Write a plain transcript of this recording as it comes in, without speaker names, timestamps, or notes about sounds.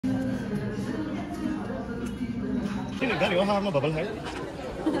Sini gari oh harap bubble hai.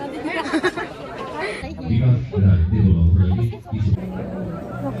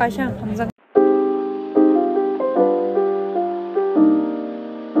 Lokasi Hamzah.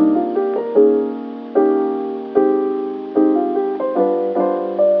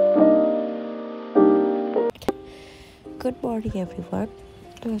 Good morning everyone.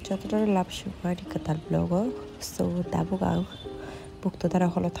 저들을 랍슈가리 그달 블로그 so 다보가 북도 따라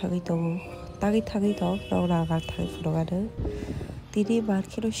홀로 타기도 따기 타기도 라우라갈 타기 프로가드 디디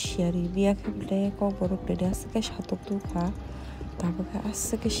마르키로 시아리 비아케블레 거보로 플레리아스게 샤톡두가 다보가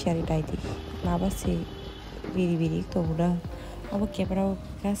아스게 시아리 다이디 라바시 비리비리 또우라 아버 케브라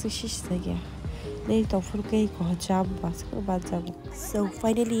가스 시스게 내일 또 프로게 거 잠 바스코 바자고 so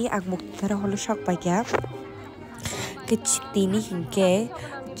finally ang mukdara holo shock bagya Tini hingke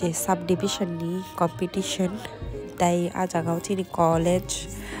je subdivision ni competition dai ajaga chini college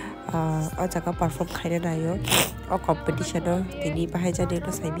ajaga perform khaina nayo o competition o tini bahai jane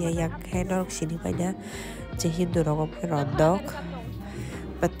no saibia yang khaina sini paina je hindu rogom ke rodok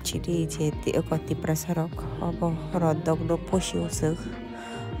but chini je ti ko ti prasarok obo rodok no poshi usuk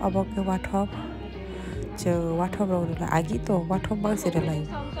obo ke wathop je wathop ro la agi to wathop bang sire lai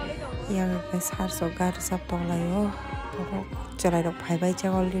yang ke sar so gar sap tong layo Jalai dok bhai bhai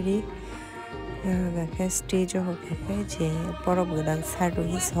chang already ke stage ho ke je borok gedang sardu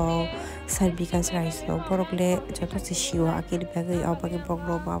hiso sarbikas rais no borok le joto si shiwa akin bagi abagi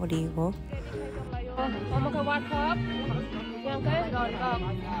bongro ma bari go omaka wat hop yang ke rodok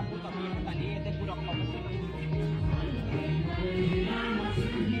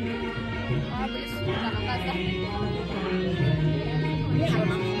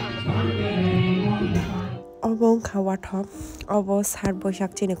Obong kawathop obo sar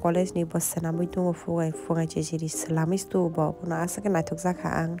bosak chini college ni bossana mui tungo fugai chiri salamis tu bo na asake naithok jaka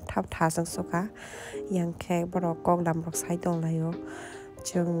ang thap thasang soka yang khe borok kok lamrok sai tong layo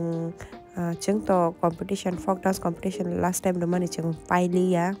chung to competition folk dance competition last time romani chung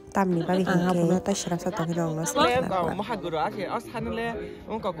pailiya tamni bagi hingke ta shira sa to hirong no mahaguru ase asanle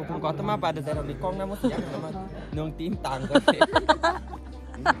onka ko ko tama pada dera bi kong na mo siya na nong team tang ko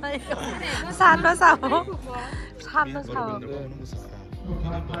Sano Sabo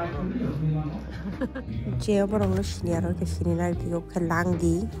Jeo borong lo siniaro ke sininar digo ke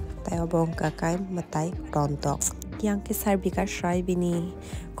langdi tayo borong kakai matai rontok yang ke sarbika shrai bini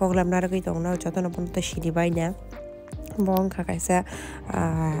koglam nara ko itong na joto na punta sini bayna borong kakai sa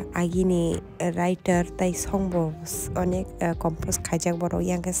agini writer tai songbo onek compose kajak borong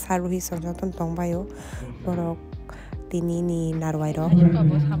yang ke saruhi song joto tong bayo borong Tini ni narwai ro.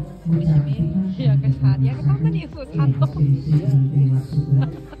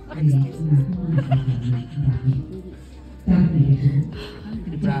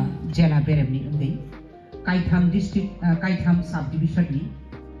 Jela beraimani ungai Kaitham district Kaitham subdivision ni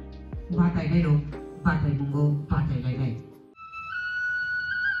batai lai ro batai mungo batai lai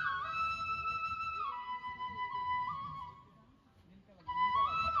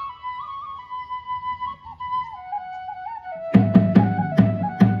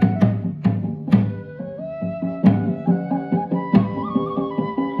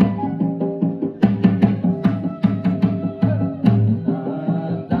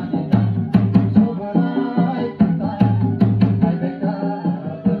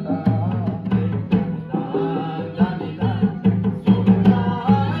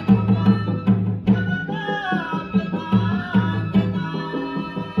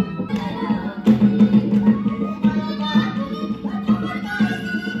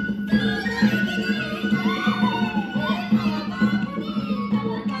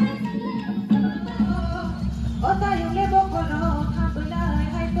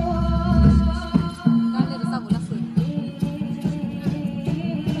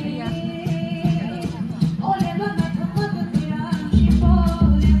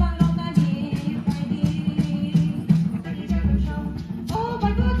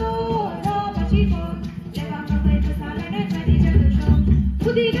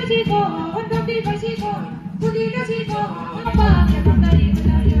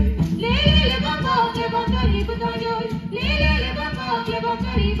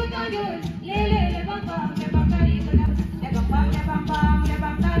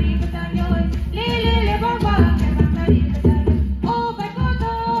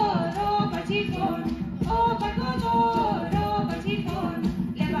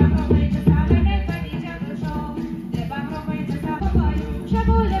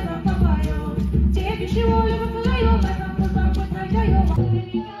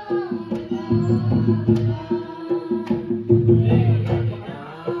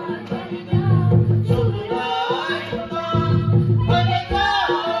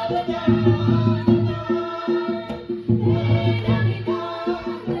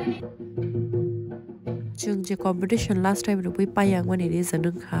competition last time rubui payang mani re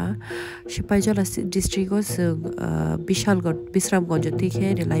janungha Sipaijala district o jeng Bisramganj tikhe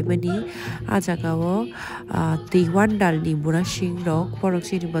relaimani a jagao Tiwan dalni murasing rok porok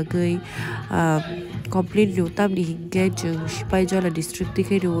sini bagai complete rutam ni hingge jeng Sipaijala district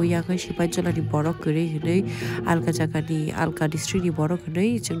tikhe ru yang Sipaijala ni borok kore hinai alka jaga ni alka district ni borok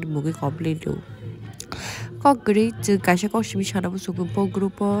hinai jeng mugi complete ru Kogri je kaisa kosimi sana busuku po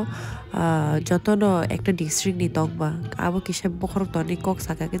grupo jotono ekta district ni tongba abo kisa bokhorok toni kok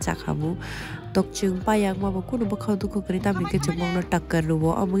saka ke jakhamu tokchung payang ma bo kuno bokhaw dukhu kari tamni ke chemong no takkar rubo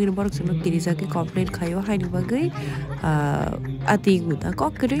among ni borok sunu kirija ke complaint khayo haini bagai ati guta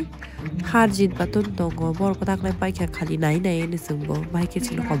kokri har jit batun tongo bor ko taknai paikha khali nai ni sungbo bai ke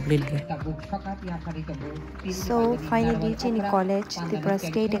chunu complaint ke So finally chini college Tripura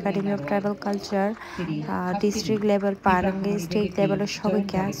State Academy of Tribal Culture district level parange state level shobai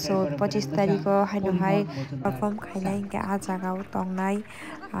kya so 25 तारिख को हाइनो high perform खाइनाइ के आ जगह तंगनाइ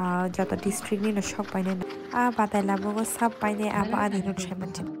जत district नि सब पाइने आ बाताइला बगो सब पाइने आ आदि नो छमन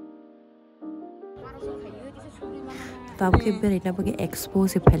तब के बेरेना बगे एक्सपो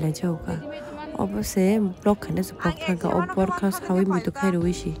से फैला जाओगा अब से ब्लॉक खाने से ब्लॉक का ऊपर का सावी में तो खाइ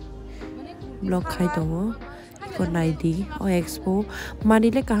रोइसी ब्लॉक खाइ तो को नाइदी और एक्सपो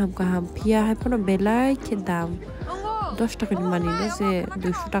मानिले कहाम पिया है पनो बेलाय के दाम 10 টাকা ni manile se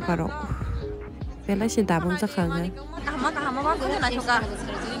 200 টাকা ro bela se dabam sa khanga kahama ba ko na choka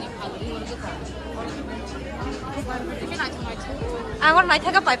angor nai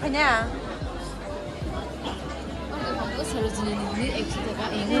thaka pai phanya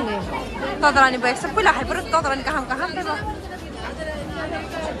todarani ba expo pula hai pura todarani kaham de ba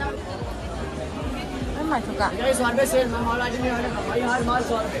mai choka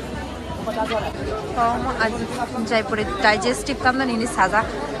Jaipur digestive kamna ni saja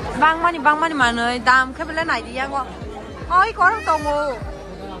bangmani manai dam khebele nai di yango oi korang tongo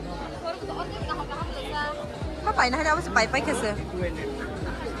ka pai nai da pai kese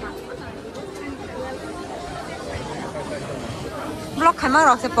block khaima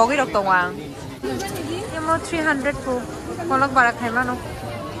rok se pogi rok tongwang yemo 300 ko kolok bara khaima no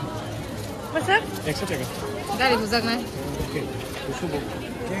basa 100 টাকা gari bujak nai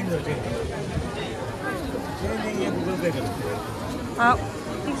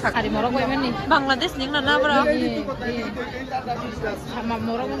Hari moro ko yaman ni Bangladesh ning na bro sama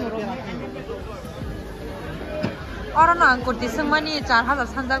moro Ora na angkut di sengmani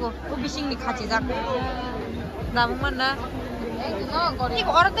 4000 sanjago u bising ni khachi jak damung man na ni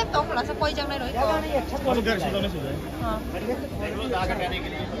ko ora tek tong la sa koi jang nai roi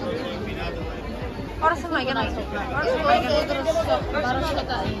Ora sengai kan ora sengai kan 1200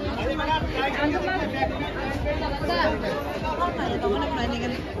 taka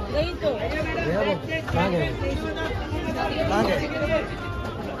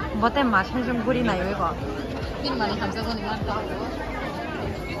Bote masnya jom guri na yoy ko. Tin mani hamsa ko ni man ta.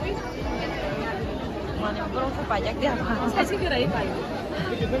 Mani bro sa pajak dia apa? Sa sih kira ipai.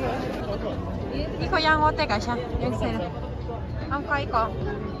 Iko yang ote ka sha, yang sel. Am kai ko.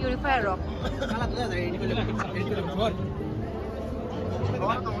 Purifier rock.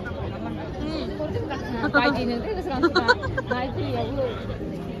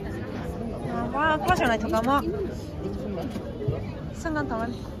 Wah, kau jangan itu kamu. Senang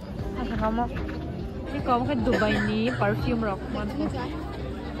teman. Ada kamu. Ini kamu kan Dubai ni perfume rock man.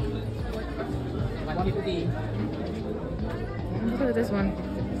 Look at this one.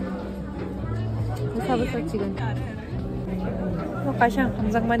 Besar chicken. Mau kasih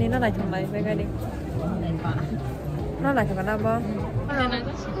hamzang mana ni nak cuma ini begini. Nak cuma apa?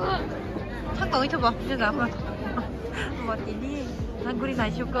 탁 떠이 쳐봐. 이제 나와. 뭐티니? 한국이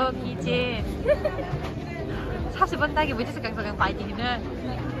나이쇼거 기제. 40번 따기 왜 저렇게 그냥 파이팅이네.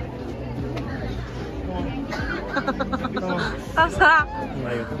 감사.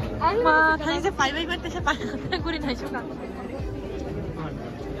 엄마, 다니세 파이바이만 때세 파. 한국이 나이쇼가.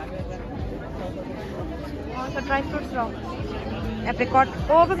 저 dry fruits raw. Apricot.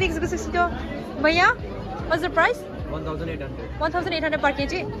 Oh, but mix with this. Bhaiya, what's the price? 1800 1800 per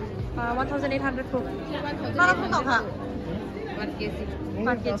kg. 1800 po. Mana po tong ha? 1 kg.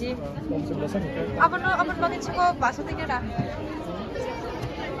 1 kg. Abon bagay ko baso tingin na.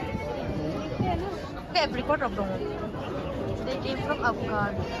 Okay, apricot of dong. They came from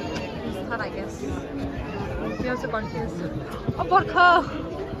Afghanistan, I guess. We also confused. Oh,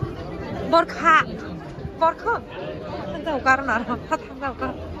 borkha. Tanda ukar na. Tanda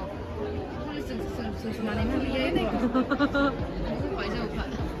ukar.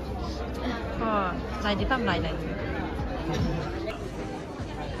 Này đi tầm này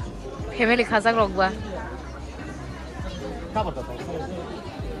Family khá rắc rộng quá कत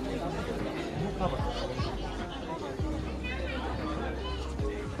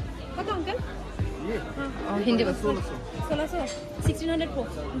uncle Hindi बस 1600 1600 को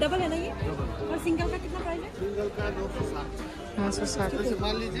double है ना ये और single का कितना price है सिंगल का 260 जैसे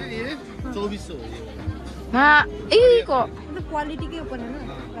मान लीजिए ये 2400 हाँ यही को मतलब क्वालिटी के ऊपर है ना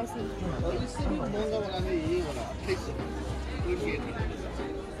प्राइस इससे भी महंगा वाला है ये वाला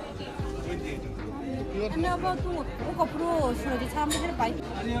 28 ना वो तू वो कपड़ो सोची छाम में तेरे पाई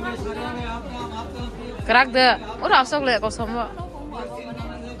कराक दे और आसक ले कसम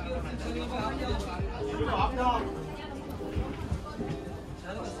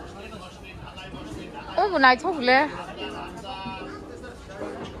ओ बुनाई थोक ले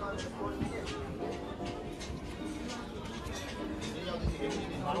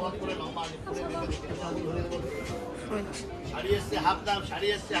শাড়ি হাফ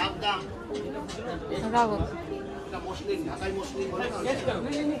দাম রাগো এটা মসলিন ঢাকাই মসলিন বলে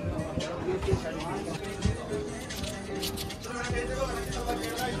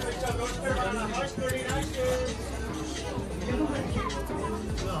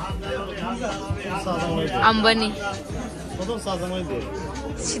Ambani.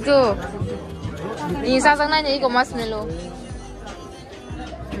 Situ. Ini sasang nanya iko mas melo.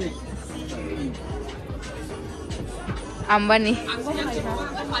 Ambani.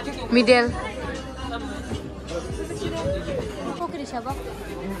 Middle. Pokoknya siapa?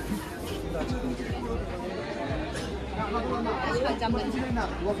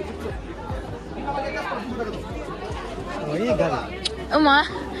 Oma,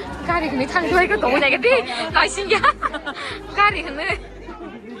 kari ini tanggung lagi tuh udah gede, kasih ya, kari ini.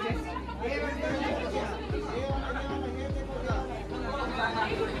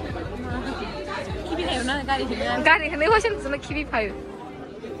 Kibi kayo na kari ini. Kari ini 훨씬 좀 kibi 파요.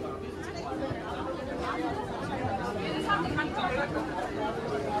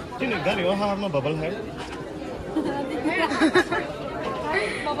 ini गाड़ी वहाँ अपना bubble है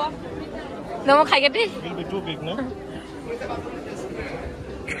Baba. 너무 가겠지? will be too big no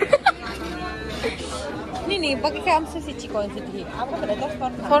Nih, pakai kayak amsa si cikon sih. Aku pada tas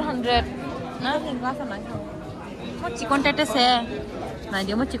 400. Nah, yang kelas mana? Mau cikon tete se. Nah,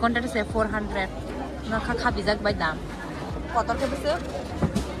 dia mau cikon tete se 400. Nah, kakak bisa buy dam. Kotor ke besar?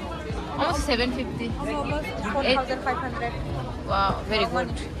 Almost 750. Almost 4,500. Wow, very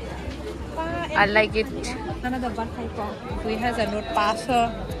good. I like it. Nana dapat kayak We has a note pass.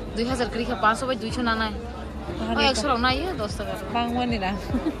 2000 kali ke 500 by 200 nana. Oh, 100 lang na iya, 10 taka. Bangwan nila.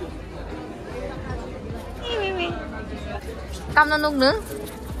 Kam na nung nung.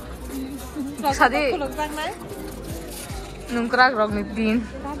 Sadi. Nung krak rog ni din.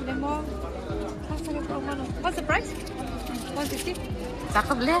 What's the price? 150.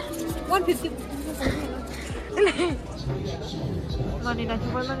 Cakep le. 150. Mani na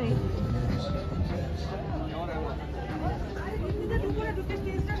coba mani.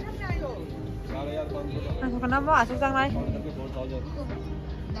 Masuk kenapa? Masuk sang lain.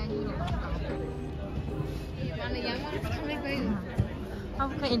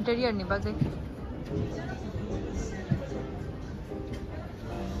 Aku ke interior nih bagai.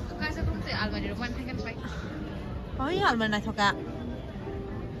 Kasih tuh tuh almari rumah kan baik. Oh iya almari nak coba.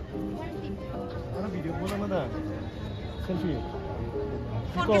 Mana video mana mana selfie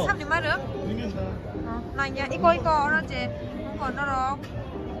Phone ke sam di mana? ini entah Nanya, iko orang je, orang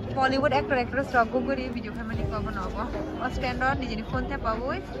Bollywood actress ragu guri video kamera iko apa nawa? Standard di jenis phone tap apa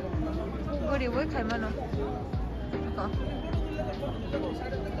wes? Guri wes kamera.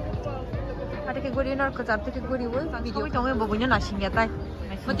 Ada ke guri nor ke jatuh ke guri wes. Video kau babunya nasi nggak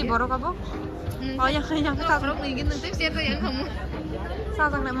Mati borok apa? Oh yang kita borok nih gitu nanti siapa yang kamu?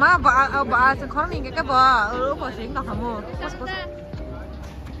 Sasang nih, ma ba sekarang nih kayak ba, apa sih nggak kamu?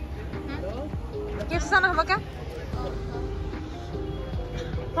 Kita sana apa kan?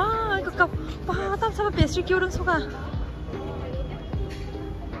 Wah, itu kau, patah sama pastry kau orang suka.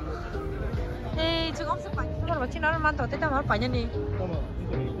 Juga om sepai. Kalau macam mana mantau, tapi tamar banyak nih.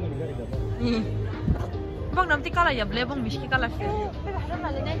 Nih, bang nanti kalah ya, beli bang miski kalah sih.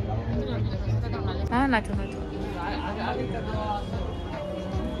 Ah, nato.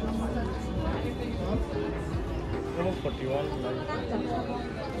 Almost 41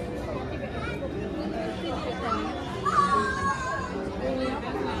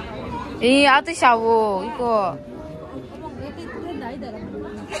 이 아들 샤워 이거.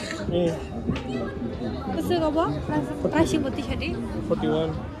 Besar apa? Rasi putih jadi.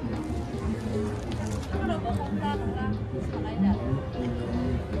 41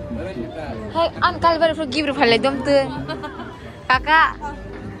 Hai, an kali baru pergi berpalai dom tu. Kakak,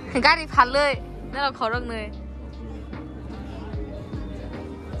 gari palai, nela korang nih.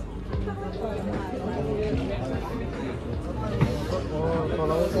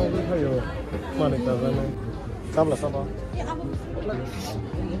 Mana kita sana? Sabla Sabo.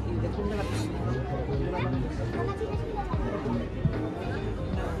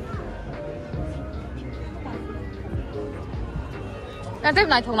 Tiếp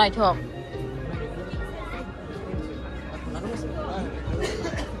này thuộc.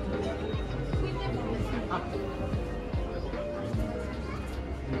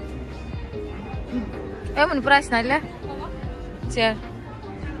 Em mình price này là share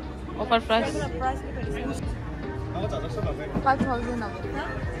offer price 5,000 nào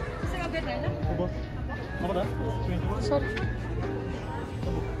sorry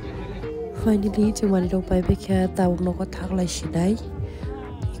finally chumani rok pai be kha tawuk no ko thak lai sinai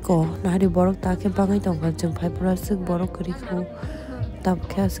ko na ri borok ta ke bangai tong kan chung phai pura sik borok kri khu tab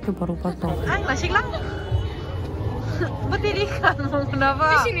kha sk borok pak tong Ang lasik lang. Batiri ka mo na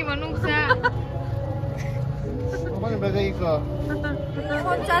ba? Sini manungsa Mana bagai ko?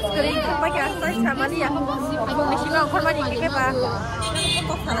 Kon charge kering pa kya sai sama liya. Ako ni sila kon mani ke ba?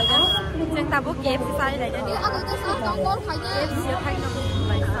 Ko sala ja. Jeng tabo ke sai lai ja ni. Ako to sa tong khai Ke sia thai na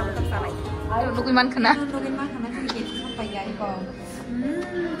lai sam tak sa lai. Lukiman kana Lukiman kana ke pa ya ko.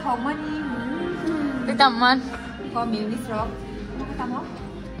 Thong mani. Vitamin Ko miu ni srok. Ko tamo.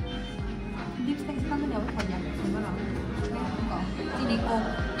 Lipstick sa mo daw pa ya. Sino ba? Ko. Ini ko.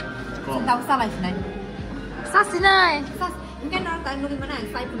 Tao sa lai sinai. Sa sinai Cái nó tại luôn mà nàng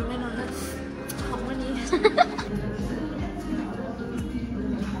sai luôn nên nó không có gì.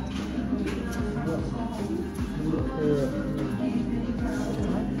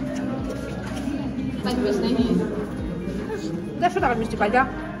 That's what I'm Mr. Baja.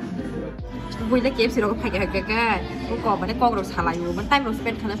 Vui lấy kiếm xí đâu có phải cái còn mà cái con đồ xả lại rồi mình tay mình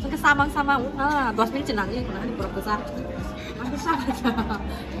spend khả năng cái sa mang đó mình chỉ nặng như của nó đi bật ra nó cái sa là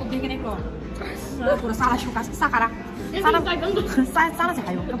ok cái này còn của sa là chụp cái sa cả sa sẽ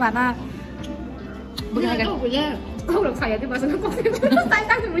hay các bạn à bây giờ cái không được xài thì mà sao nó có tay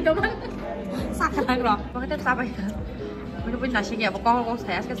tăng thì mới đúng anh sa cả rồi có cái sa vậy mình bên là xí nghèo có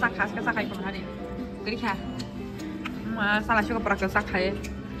sẽ cái sa hay còn này cái đi mà sa là chụp cái bật ra hay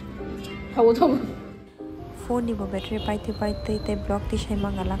không thông phone ni bo battery pai te block ti shai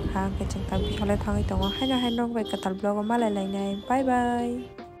mangala kha ke chang kam bi hole thangai tongo haina hainong bai katal blog ma lai lai nai bye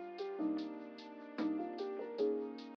bye